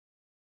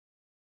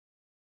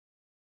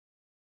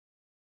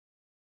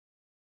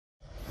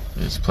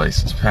This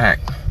place is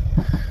packed.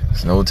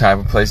 It's no type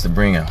of place to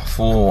bring a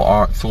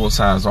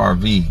full-size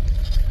RV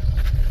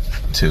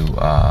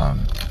to.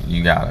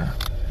 You gotta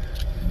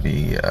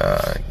be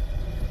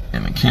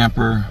in a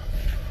camper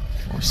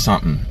or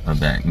something of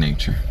that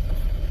nature.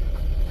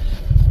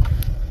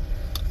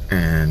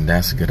 And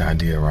that's a good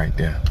idea right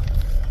there.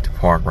 To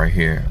park right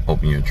here,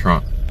 open your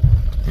trunk,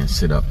 and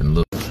sit up and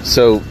look.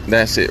 So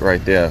that's it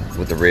right there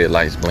with the red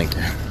lights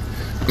blinking.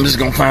 I'm just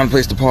gonna find a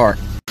place to park.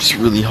 It's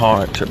really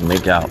hard to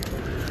make out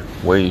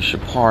where you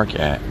should park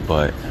at,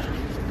 but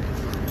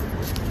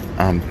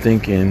I'm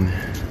thinking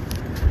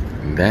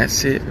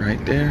that's it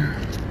right there.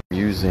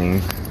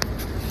 Using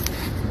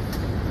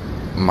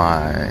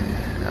my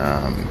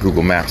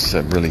Google Maps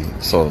to really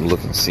sort of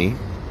look and see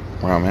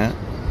where I'm at.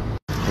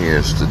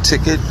 Here's the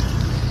ticket.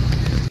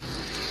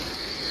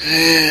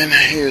 And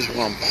here's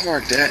where I'm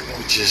parked at,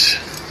 which is,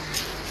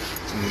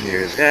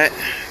 here's that.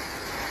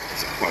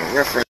 It's a point of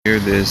reference. Here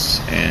this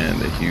and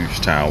the huge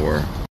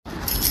tower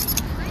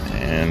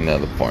and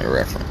another point of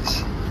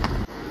reference.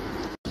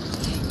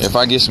 If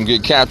I get some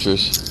good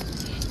captures,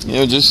 you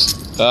know, just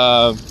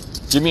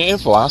give me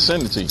info, I'll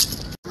send it to you.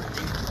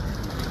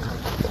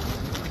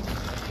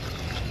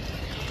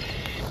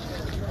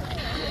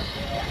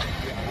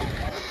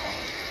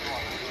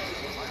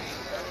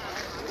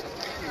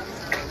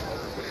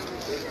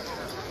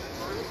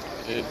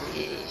 It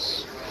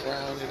is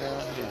crowded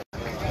out here.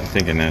 I'm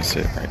thinking that's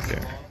it right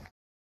there.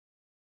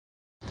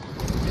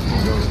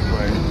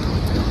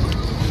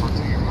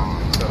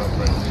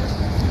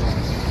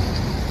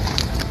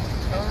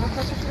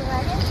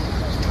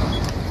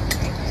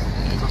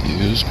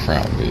 It is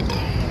crowded.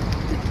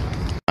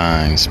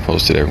 Signs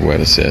posted everywhere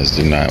that says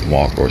do not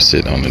walk or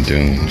sit on the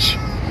dunes.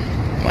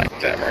 Like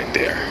that right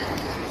there.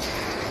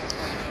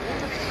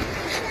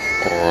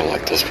 Or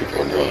like those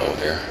people are doing over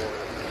there.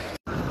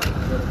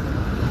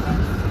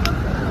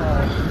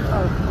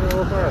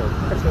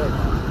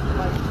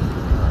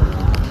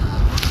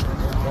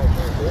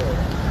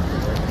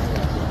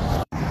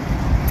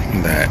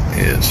 That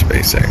is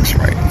SpaceX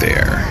right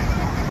there.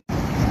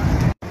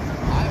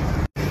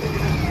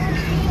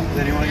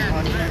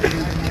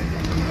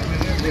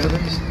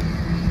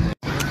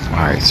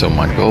 Alright, so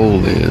my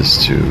goal is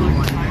to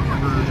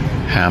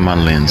have my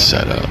lens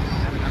set up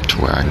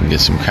to where I can get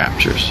some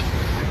captures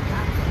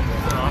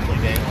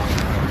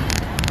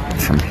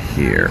from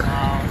here.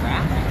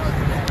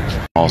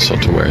 Also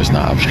to where it's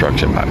not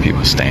obstructed by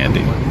people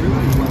standing.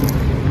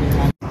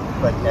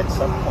 But at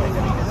some point,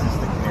 I mean, this is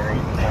the canary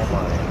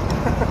timeline.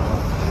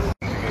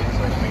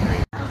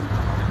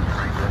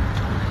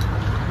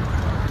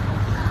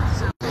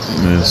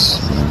 This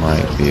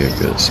might be a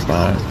good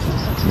spot.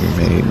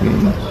 Maybe.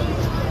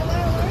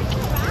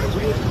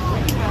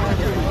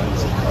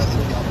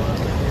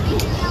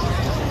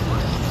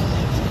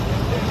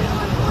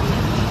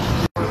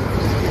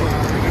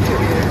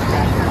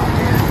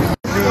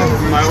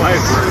 My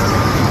wife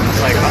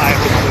was like,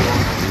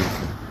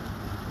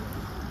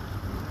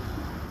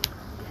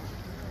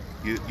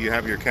 You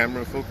have your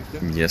camera focused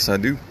there? Yes, I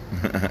do.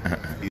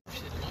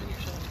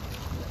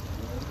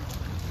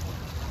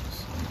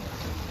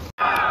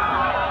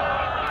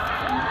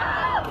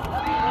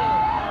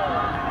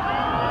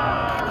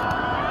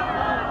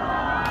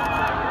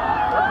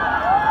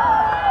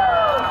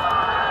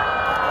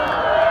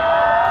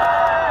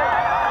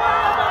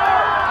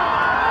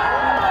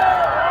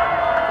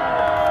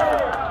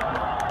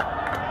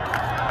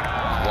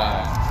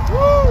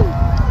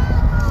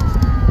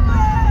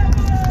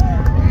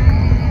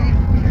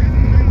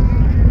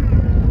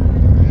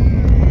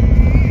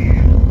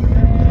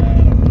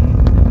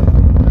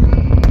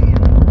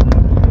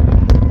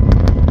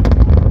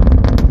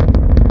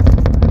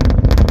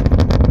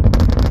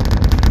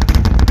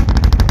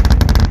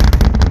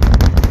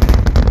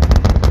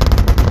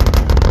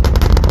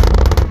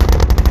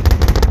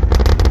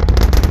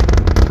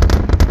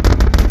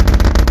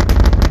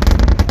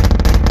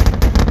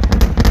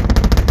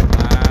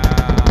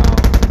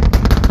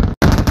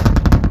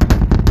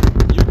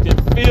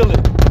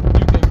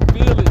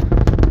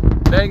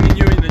 Banging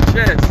you in the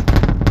chest.